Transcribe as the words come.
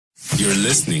You're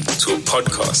listening to a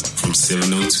podcast from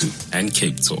 702 and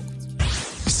Cape Talk.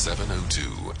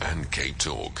 702 and Cape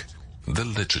Talk, the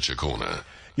Literature Corner.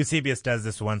 Eusebius does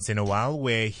this once in a while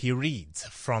where he reads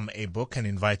from a book and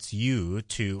invites you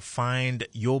to find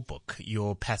your book,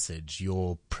 your passage,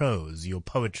 your prose, your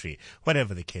poetry,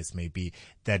 whatever the case may be,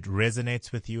 that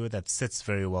resonates with you, that sits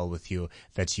very well with you,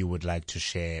 that you would like to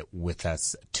share with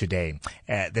us today.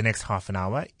 The next half an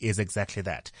hour is exactly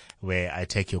that, where I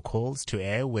take your calls to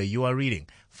air, where you are reading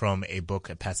from a book,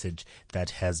 a passage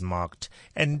that has marked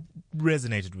and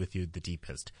resonated with you the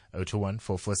deepest.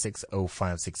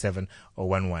 021-446-0567 or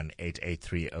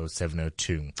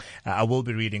 11-883-0702. I will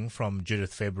be reading from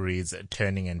Judith February's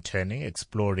Turning and Turning,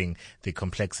 exploring the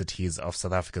complexities of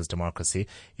South Africa's democracy.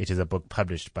 It is a book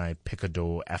published by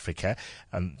Picador Africa.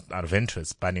 Out of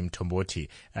interest, Banim Tomboti,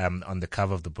 on the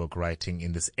cover of the book, writing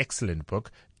in this excellent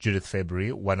book, Judith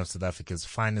February, one of South Africa's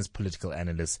finest political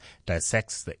analysts,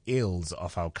 dissects the ills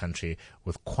of our country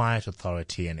with quiet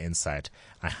authority and insight.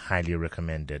 I highly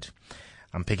recommend it.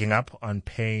 I'm picking up on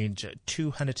page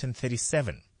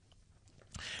 237.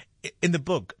 In the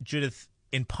book, Judith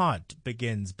in part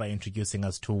begins by introducing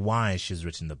us to why she's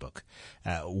written the book,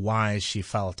 why she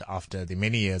felt after the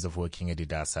many years of working at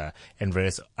IDASA and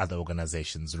various other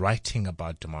organizations, writing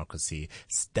about democracy,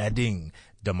 studying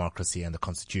democracy and the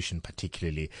Constitution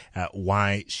particularly,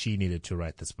 why she needed to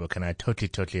write this book. And I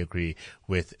totally agree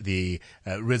with the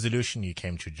resolution you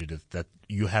came to, Judith, that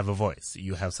you have a voice,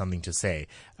 you have something to say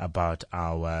about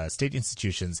our state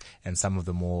institutions and some of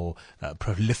the more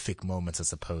prolific moments, I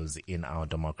suppose, in our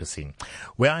democracy.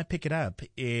 Where I pick it up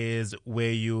is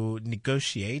where you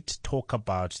talk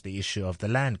about the issue of the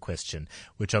land question,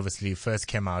 which obviously first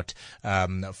came out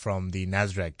from the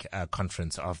NASREC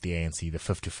conference of the ANC, the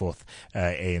 54th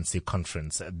ANC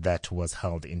conference that was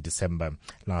held in December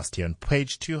last year. On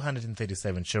page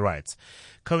 237, she writes,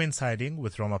 coinciding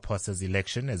with Ramaphosa's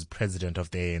election as president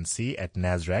of the ANC at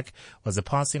NASREC was the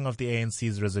passing of the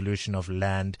ANC's resolution of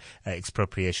land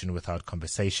expropriation without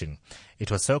compensation.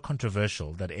 It was so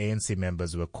controversial that ANC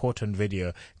members were caught on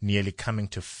video nearly coming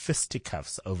to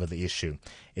fisticuffs over the issue.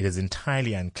 It is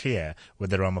entirely unclear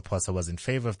whether Ramaphosa was in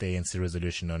favor of the ANC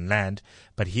resolution on land,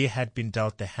 but he had been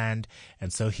dealt the hand,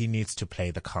 and so he needs to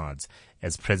play the cards.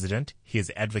 As president, he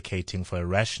is advocating for a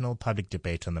rational public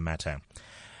debate on the matter.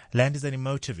 Land is an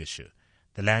emotive issue.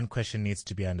 The land question needs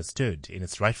to be understood in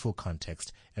its rightful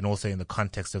context and also in the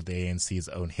context of the ANC's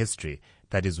own history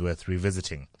that is worth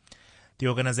revisiting. The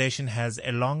organization has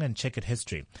a long and checkered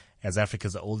history. As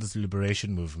Africa's oldest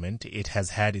liberation movement, it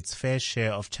has had its fair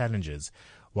share of challenges.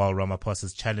 While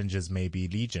Ramaphosa's challenges may be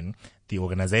legion, the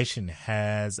organization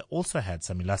has also had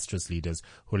some illustrious leaders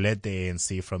who led the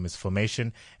ANC from its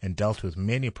formation and dealt with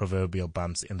many proverbial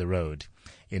bumps in the road.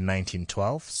 In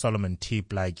 1912, Solomon T.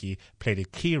 Blaikie played a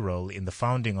key role in the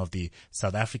founding of the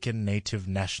South African Native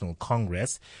National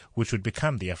Congress, which would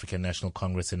become the African National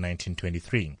Congress in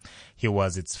 1923. He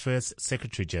was its first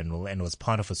Secretary General and was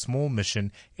part of a small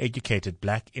mission, educated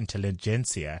black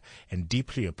intelligentsia and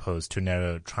deeply opposed to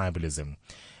narrow tribalism.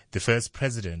 The first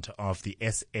president of the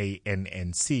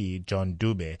SANNC, John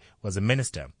Dube, was a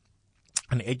minister,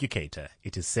 an educator.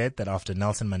 It is said that after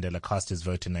Nelson Mandela cast his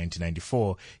vote in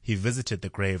 1994, he visited the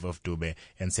grave of Dube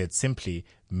and said simply,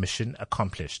 "Mission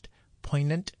accomplished."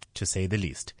 Poignant, to say the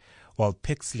least. While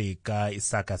Pixley Ga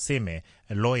Isakaseme,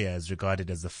 a lawyer, is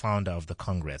regarded as the founder of the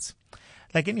Congress.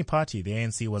 Like any party, the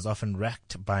ANC was often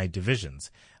racked by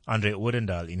divisions. Andre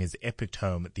Odendaal, in his epic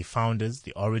tome, The Founders,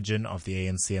 The Origin of the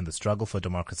ANC and the Struggle for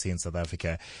Democracy in South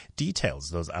Africa, details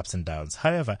those ups and downs.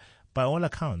 However, by all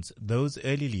accounts, those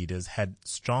early leaders had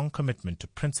strong commitment to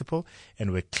principle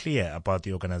and were clear about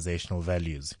the organizational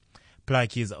values.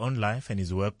 Blaikie's own life and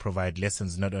his work provide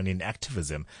lessons not only in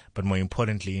activism, but more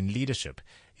importantly in leadership.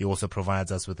 He also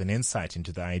provides us with an insight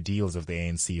into the ideals of the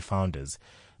ANC founders.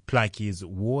 Blaikie's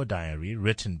war diary,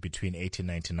 written between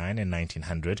 1899 and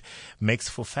 1900, makes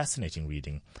for fascinating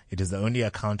reading. It is the only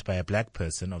account by a black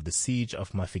person of the siege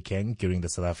of Mafikeng during the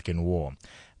South African War.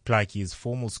 Blaikie's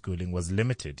formal schooling was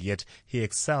limited, yet he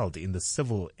excelled in the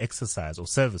civil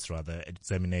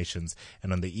examinations,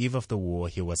 and on the eve of the war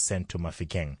he was sent to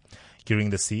Mafikeng. During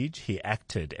the siege, he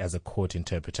acted as a court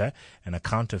interpreter. An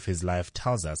account of his life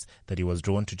tells us that he was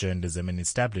drawn to journalism and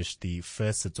established the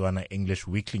first Setswana English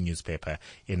weekly newspaper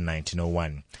in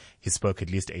 1901. He spoke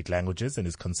at least 8 languages and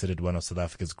is considered one of South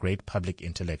Africa's great public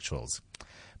intellectuals.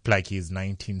 Plaatje's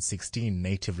 1916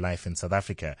 Native Life in South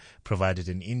Africa provided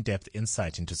an in-depth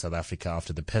insight into South Africa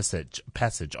after the passage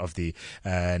of the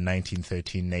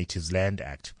 1913 Natives Land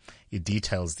Act. It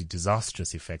details the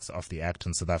disastrous effects of the act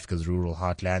on South Africa's rural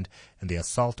heartland and the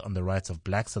assault on the rights of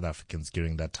black South Africans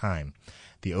during that time.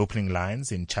 The opening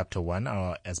lines in Chapter 1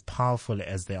 are as powerful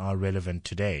as they are relevant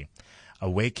today.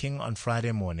 Awaking on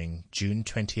Friday morning, June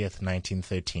 20th,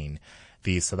 1913,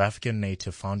 the South African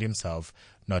native found himself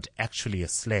not actually a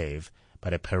slave,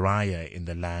 but a pariah in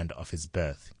the land of his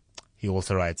birth. He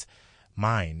also writes,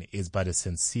 "Mine is but a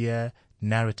sincere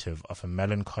narrative of a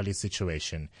melancholy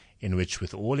situation in which,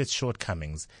 with all its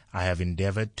shortcomings, I have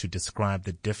endeavored to describe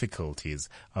the difficulties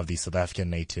of the South African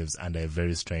natives under a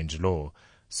very strange law,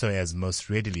 so as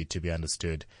most readily to be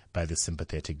understood by the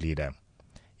sympathetic leader."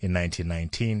 In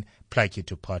 1919, Plaatje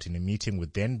took part in a meeting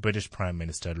with then British Prime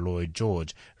Minister Lloyd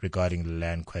George regarding the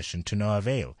land question to no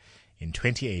avail. In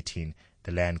 2018,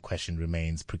 the land question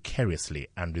remains precariously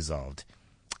unresolved.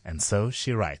 And so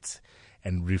she writes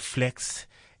and reflects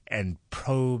and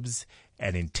probes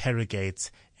and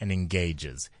interrogates and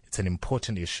engages. It's an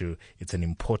important issue. It's an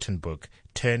important book,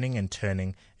 Turning and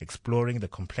Turning, exploring the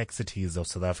complexities of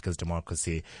South Africa's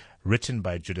democracy, written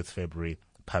by Judith February,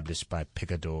 published by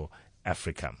Picador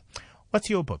Africa. What's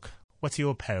your book? What's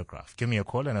your paragraph? Give me a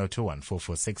call on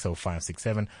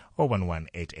 021-446-0567 or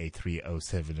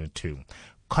 11-883-0702.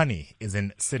 Connie is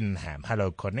in Sydenham.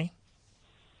 Hello, Connie.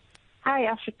 Hi,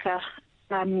 Africa.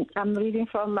 I'm reading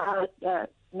from a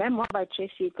memoir by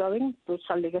Tracy Going,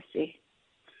 Brutal Legacy.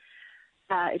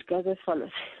 It goes as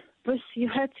follows. "Bruce, you're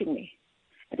hurting me."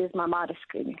 It is my mother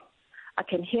screaming. I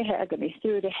can hear her agony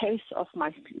through the haze of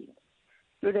my sleep,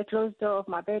 through the closed door of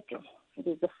my bedroom. It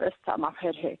is the first time I've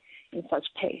heard her in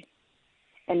such pain.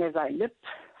 And as I leap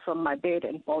from my bed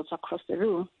and bolt across the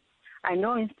room, I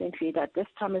know instantly that this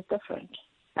time is different.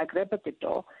 I grab at the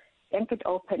door, yank it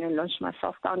open, and launch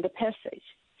myself down the passage,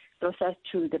 closer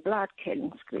to the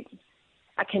blood-curdling screams.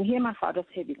 I can hear my father's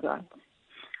heavy grunt.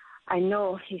 I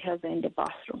know he has her in the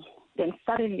bathroom. Then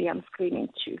suddenly I'm screaming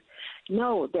too.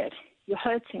 "No, Dad, you're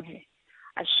hurting her."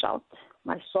 I shout.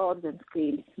 My sobs and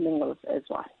screams mingles as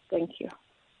one. Thank you.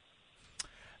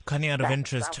 Connie, out of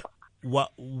interest,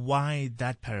 why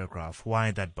that paragraph?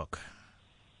 Why that book?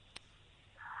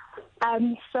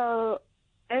 So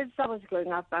as I was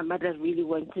growing up, my mother really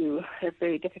went through a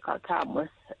very difficult time.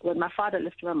 When my father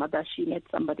left my mother, she met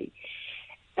somebody.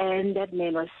 And that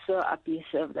man was so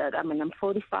abusive that, I'm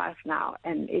 45 now,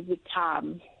 and every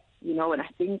time, when I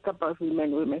think about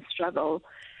women struggle,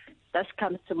 that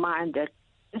comes to mind that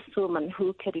this woman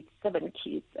who carried 7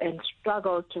 kids and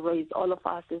struggled to raise all of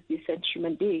us as decent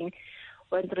human beings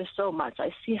went through so much.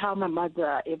 I see how my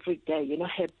mother every day,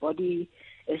 her body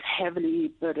is heavily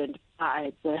burdened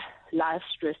by the life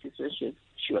stresses when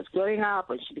she was growing up,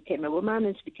 when she became a woman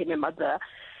and she became a mother.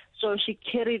 So she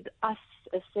carried us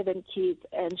as 7 kids,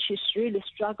 and she's really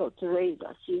struggled to raise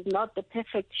us. She's not the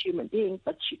perfect human being,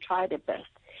 but she tried her best.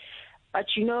 But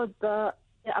the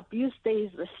abuse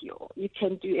stays with you. You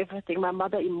can do everything. My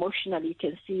mother emotionally, you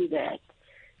can see that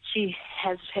she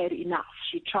has had enough.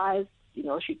 She tries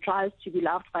to be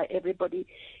loved by everybody,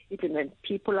 even when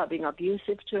people are being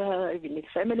abusive to her, even if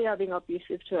family are being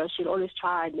abusive to her, she'll always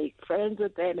try and make friends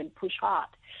with them and push hard.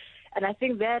 And I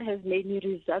think that has made me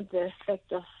resent the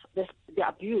effect of the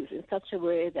abuse in such a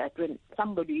way that when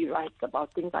somebody writes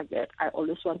about things like that, I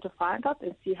always want to find out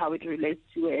and see how it relates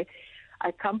to where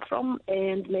I come from,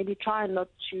 and maybe try not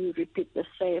to repeat the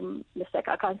same mistake.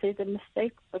 I can't say it's a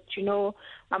mistake, but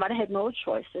my mother had no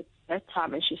choice at that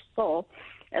time, and she saw,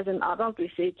 as an adult, we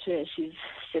say to her, she's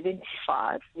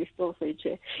 75, we still say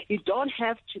to her, you don't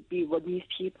have to be with these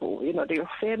people, they're your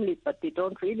family, but they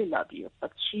don't really love you.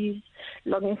 But she's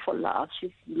longing for love,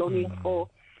 she's longing for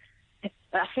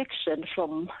affection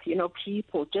from,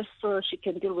 people, just so she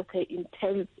can deal with her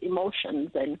intense emotions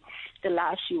and the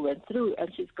life she went through.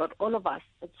 And she's got all of us,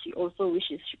 but she also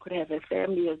wishes she could have a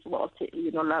family as well,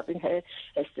 loving her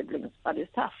as siblings. But it's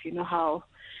tough, how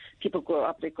people grow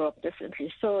up, they grow up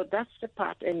differently. So that's the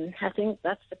part, and I think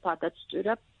that's the part that stood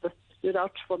out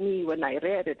for me when I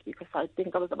read it, because I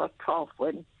think I was about 12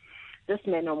 when this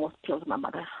man almost killed my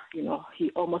mother.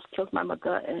 He almost killed my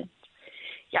mother, and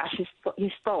he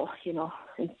still,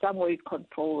 in some way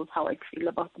controls how I feel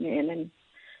about men and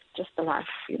just the life,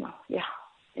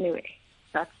 Anyway,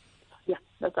 that's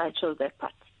why I chose that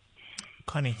part.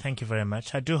 Connie, thank you very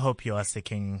much. I do hope you are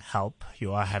seeking help.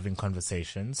 You are having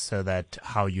conversations so that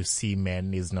how you see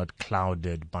men is not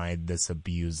clouded by this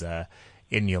abuser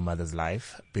in your mother's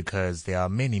life, because there are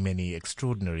many, many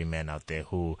extraordinary men out there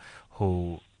who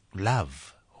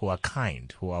love, who are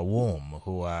kind, who are warm,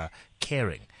 who are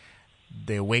caring.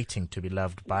 they're waiting to be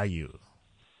loved by you.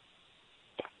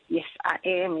 Yes, I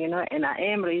am, and I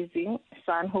am raising a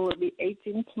son who will be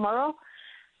 18 tomorrow.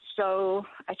 So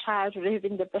I try to raise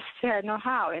him the best way I know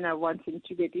how, and I want him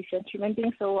to be a decent human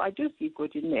being. So I do see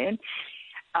good in men.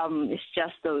 It's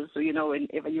just those,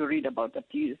 whenever you read about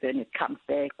abuse, then it comes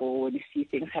back, or when you see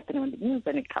things happening on the news,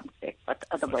 then it comes back. But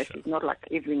otherwise, It's not like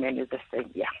every man is the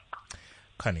same. Yeah.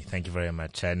 Connie, thank you very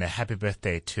much. And a happy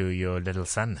birthday to your little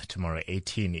son tomorrow.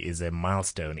 18 is a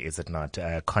milestone, is it not?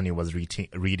 Connie was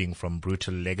reading from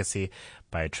Brutal Legacy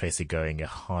by Tracy Going, a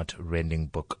heart-rending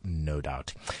book, no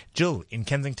doubt. Jill, in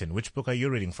Kensington, which book are you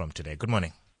reading from today? Good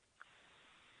morning.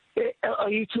 Are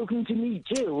you talking to me,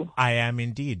 Jill? I am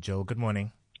indeed, Jill. Good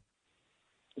morning.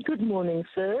 Good morning,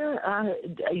 sir.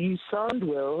 You sound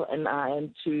well, and I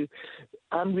am too.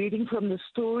 I'm reading from The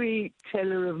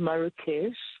Storyteller of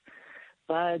Marrakesh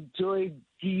by Joy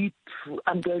Deep.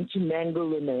 I'm going to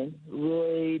mangle the name.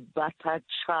 Roy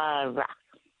Bhattacharya.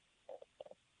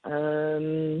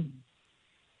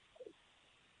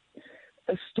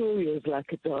 A story is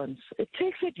like a dance. It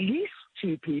takes at least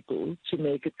two people to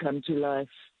make it come to life.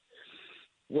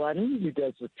 One who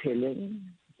does the telling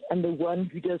and the one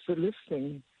who does the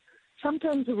listening.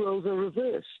 Sometimes the roles are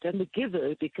reversed and the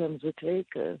giver becomes the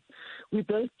taker. We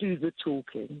both do the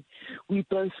talking. We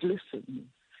both listen.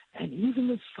 And even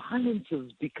the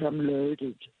silences become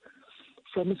loaded.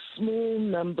 From a small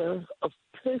number of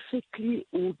perfectly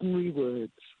ordinary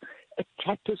words, a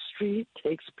tapestry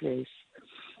takes place,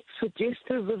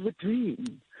 suggestive of a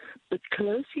dream, but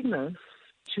close enough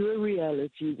to a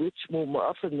reality which, more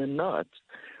often than not,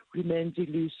 remains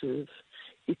elusive.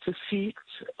 It's a feat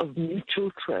of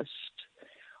mutual trust,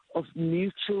 of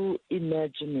mutual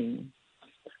imagining.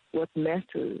 What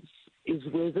matters is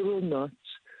whether or not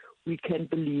we can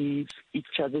believe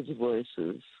each other's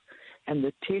voices, and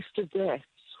the test of that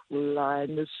will lie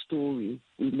in the story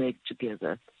we make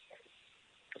together.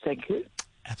 Thank you.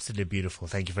 Absolutely beautiful.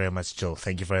 Thank you very much, Jill.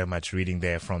 Thank you very much. Reading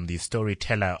there from The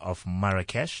Storyteller of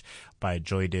Marrakesh by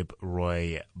Joydip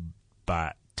Roy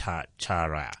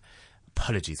Bhattacharya.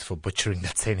 Apologies for butchering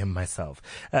that surname myself.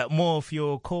 More of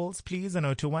your calls, please, on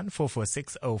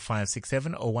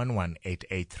 021-446-0567 or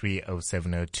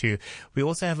 11-883-0702. We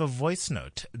also have a voice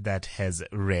note that has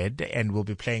read, and we'll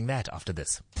be playing that after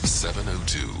this.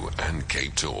 702 and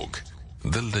Cape Talk,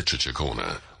 the Literature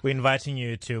Corner. We're inviting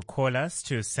you to call us,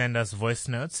 to send us voice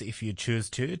notes if you choose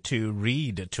to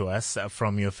read to us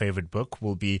from your favorite book.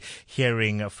 We'll be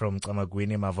hearing from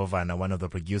Kamagwini Mavovana, one of the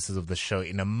producers of the show,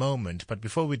 in a moment. But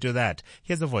before we do that,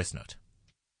 here's a voice note.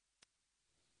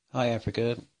 Hi,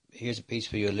 Africa. Here's a piece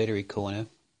for your literary corner.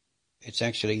 It's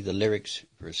actually the lyrics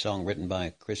for a song written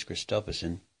by Chris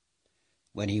Christopherson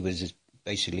when he was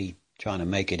basically trying to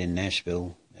make it in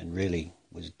Nashville and really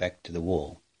was back to the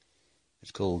wall.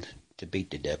 It's called To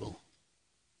Beat the Devil.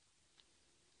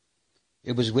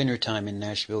 It was winter time in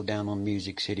Nashville down on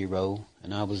Music City Row,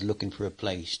 and I was looking for a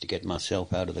place to get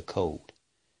myself out of the cold,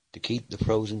 to keep the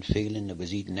frozen feeling that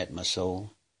was eating at my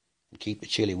soul, and keep the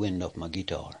chilly wind off my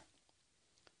guitar.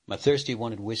 My thirsty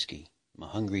wanted whiskey, my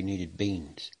hungry needed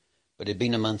beans, but it'd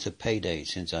been a month of payday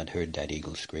since I'd heard that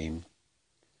eagle scream.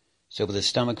 So with a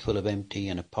stomach full of empty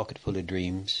and a pocket full of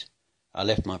dreams, I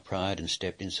left my pride and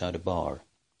stepped inside a bar.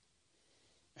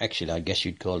 Actually, I guess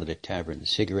you'd call it a tavern.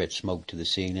 Cigarette smoke to the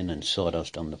ceiling and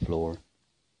sawdust on the floor.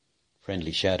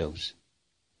 Friendly shadows.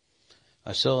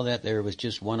 I saw that there was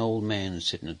just one old man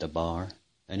sitting at the bar,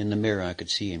 and in the mirror I could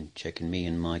see him checking me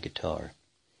and my guitar.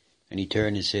 And he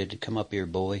turned and said, "Come up here,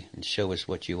 boy, and show us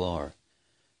what you are."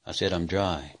 I said, "I'm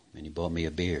dry," and he bought me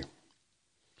a beer.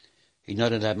 He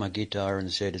nodded at my guitar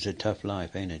and said, "It's a tough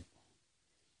life, ain't it?"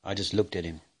 I just looked at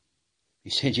him.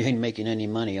 He said, "You ain't making any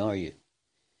money, are you?"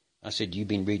 I said, "You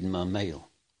been reading my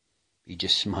mail?" He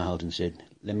just smiled and said,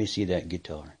 "Let me see that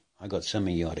guitar. I got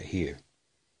something you ought to hear."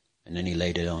 And then he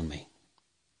laid it on me.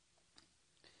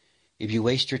 If you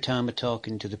waste your time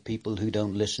a-talking to the people who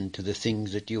don't listen to the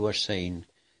things that you are saying,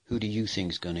 who do you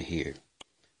think's going to hear?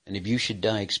 And if you should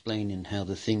die explaining how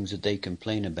the things that they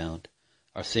complain about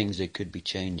are things that could be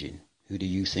changing, who do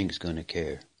you think's going to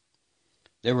care?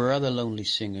 There were other lonely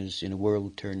singers in a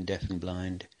world turned deaf and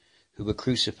blind, who were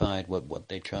crucified with what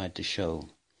they tried to show,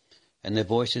 and their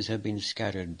voices have been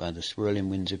scattered by the swirling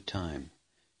winds of time,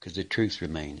 because the truth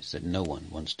remains that no one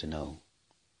wants to know.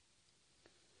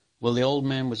 Well, the old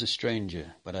man was a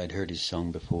stranger, but I'd heard his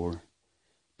song before,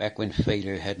 back when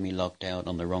failure had me locked out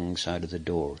on the wrong side of the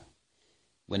door,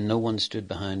 when no one stood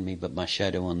behind me but my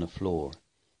shadow on the floor,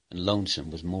 and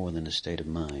lonesome was more than a state of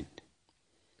mind.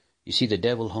 You see, the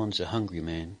devil haunts a hungry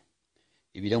man.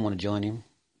 If you don't want to join him,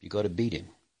 you got to beat him.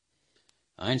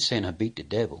 I ain't saying I beat the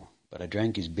devil, But I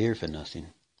drank his beer for nothing,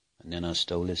 and then I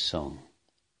stole his song.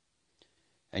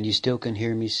 And you still can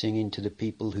hear me singing to the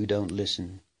people who don't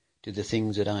listen, to the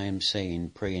things that I am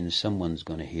saying, praying someone's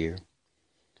gonna hear.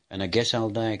 And I guess I'll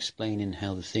die explaining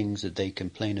how the things that they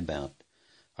complain about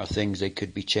are things they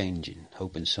could be changing,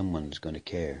 hoping someone's gonna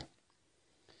care.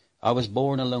 I was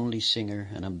born a lonely singer,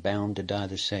 and I'm bound to die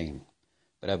the same,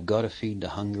 but I've got to feed the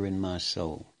hunger in my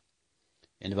soul.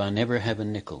 And if I never have a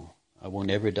nickel, I won't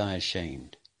ever die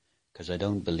ashamed, 'cause I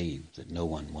don't believe that no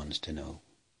one wants to know.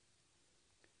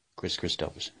 Chris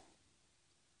Christopherson.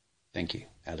 Thank you,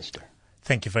 Alistair.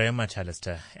 Thank you very much,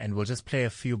 Alistair. And we'll just play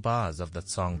a few bars of that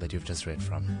song that you've just read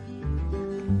from.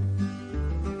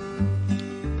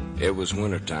 It was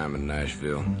wintertime in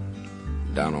Nashville,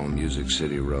 down on Music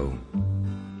City Road.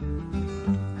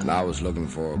 And I was looking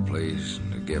for a place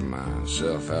to get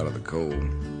myself out of the cold,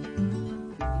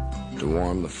 to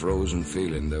warm the frozen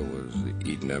feeling that was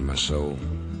eating at my soul,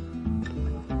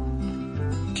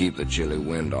 keep the chilly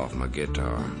wind off my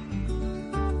guitar.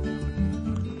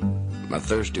 My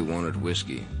thirsty wanted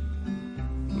whiskey,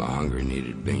 my hungry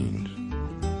needed beans.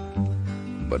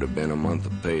 But it'd been a month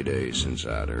of payday since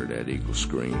I'd heard that eagle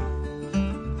scream.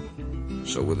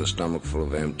 So with a stomach full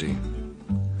of empty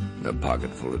and a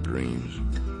pocket full of dreams,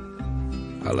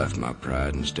 I left my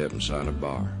pride and stepped inside a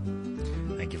bar.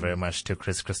 Thank you very much to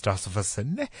Chris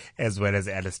Christopherson as well as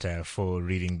Alistair for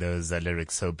reading those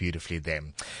lyrics so beautifully there.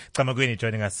 Kamagwini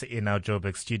joining us in our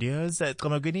Joburg studios.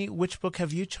 Kamagwini, which book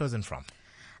have you chosen from?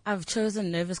 I've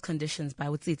chosen Nervous Conditions by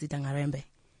Utsitsi Dangarembe.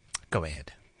 Go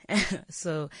ahead.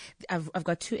 So I've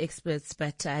got two experts,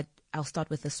 but I'll start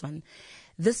with this one.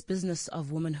 This business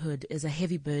of womanhood is a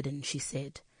heavy burden, she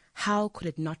said. How could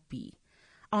it not be?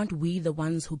 Aren't we the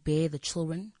ones who bear the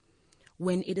children?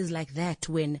 When it is like that,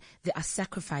 when there are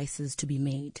sacrifices to be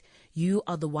made, you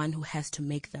are the one who has to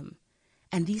make them.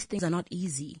 And these things are not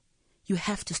easy. You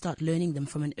have to start learning them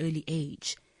from an early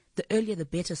age. The earlier the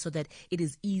better, so that it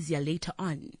is easier later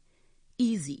on.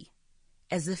 Easy,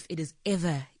 as if it is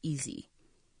ever easy.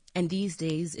 And these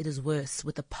days it is worse,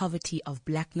 with the poverty of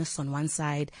blackness on one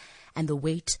side and the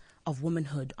weight of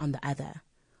womanhood on the other.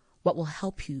 What will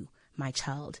help you, my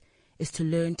child, is to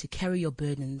learn to carry your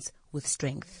burdens with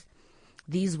strength.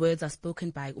 These words are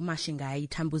spoken by Umashingai,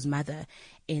 Tambu's mother,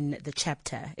 in the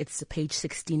chapter. It's page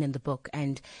 16 in the book,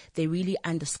 and they really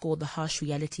underscore the harsh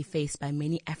reality faced by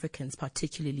many Africans,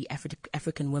 particularly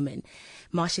African women.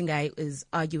 Mashingai is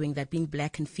arguing that being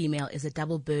black and female is a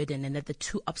double burden, and that the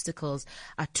two obstacles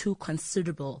are too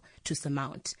considerable to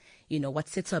surmount. You know, what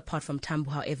sets her apart from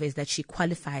Tambu, however, is that she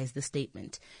qualifies the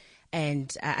statement.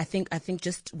 And I think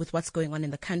just with what's going on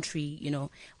in the country, you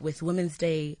know, with Women's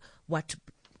Day, what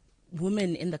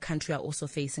women in the country are also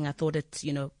facing, I thought it,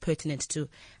 you know, pertinent to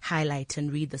highlight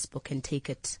and read this book and take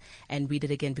it and read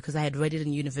it again, because I had read it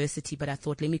in university, but I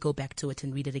thought, let me go back to it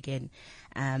and read it again.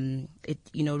 It,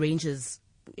 you know, ranges,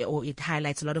 or it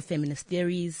highlights a lot of feminist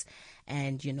theories,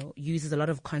 and, you know, uses a lot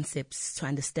of concepts to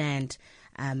understand,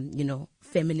 you know,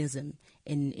 feminism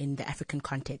in the African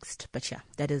context. But yeah,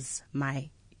 that is my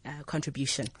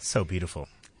contribution. So beautiful.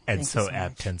 And so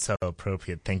apt much. And so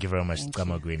appropriate. Thank you very much,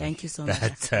 Kamagwini. Thank you so much.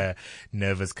 That's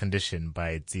Nervous Condition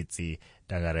by Tsitsi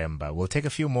Dangaremba. We'll take a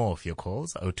few more of your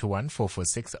calls.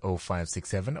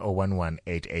 021-446-0567 or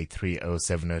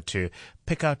 118830702.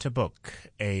 Pick out a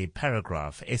book, a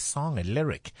paragraph, a song, a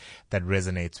lyric that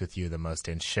resonates with you the most,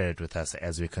 and share it with us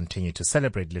as we continue to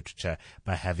celebrate literature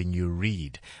by having you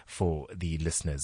read for the listeners.